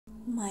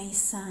My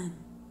son,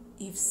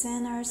 if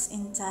sinners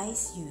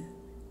entice you,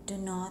 do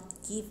not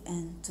give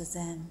in to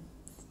them.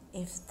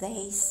 If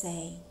they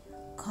say,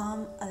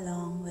 "Come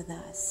along with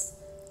us,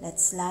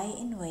 let's lie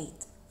in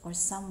wait for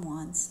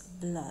someone's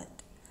blood.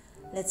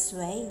 Let's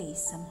waylay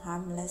some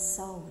harmless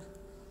soul.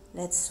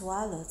 Let's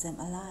swallow them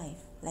alive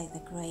like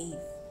the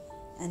grave,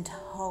 and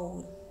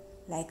whole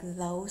like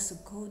those who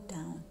go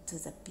down to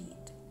the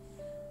pit.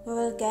 We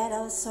will get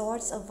all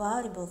sorts of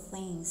valuable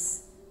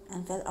things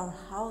and fill our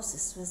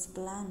houses with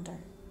plunder.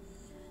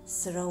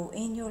 Throw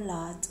in your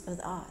lot with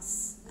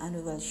us, and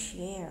we will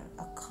share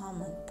a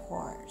common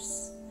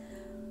purse.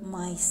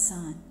 My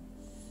son,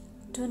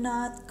 do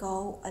not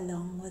go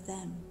along with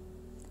them.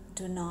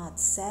 Do not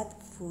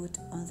set foot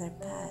on their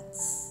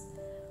paths,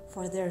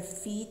 for their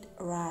feet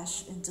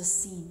rush into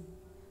sin.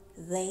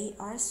 They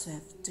are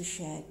swift to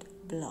shed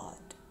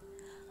blood.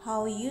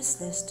 How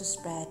useless to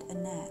spread a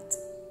net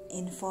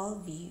in full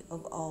view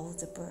of all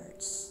the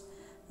birds.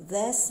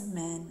 These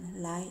men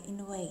lie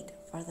in wait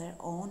for their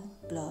own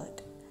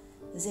blood.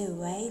 They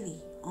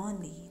waylay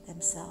only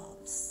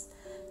themselves.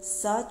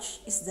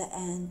 Such is the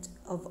end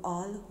of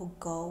all who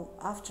go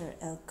after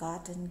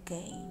ill-gotten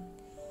gain.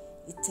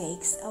 It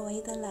takes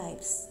away the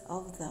lives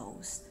of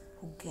those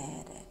who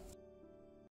get it.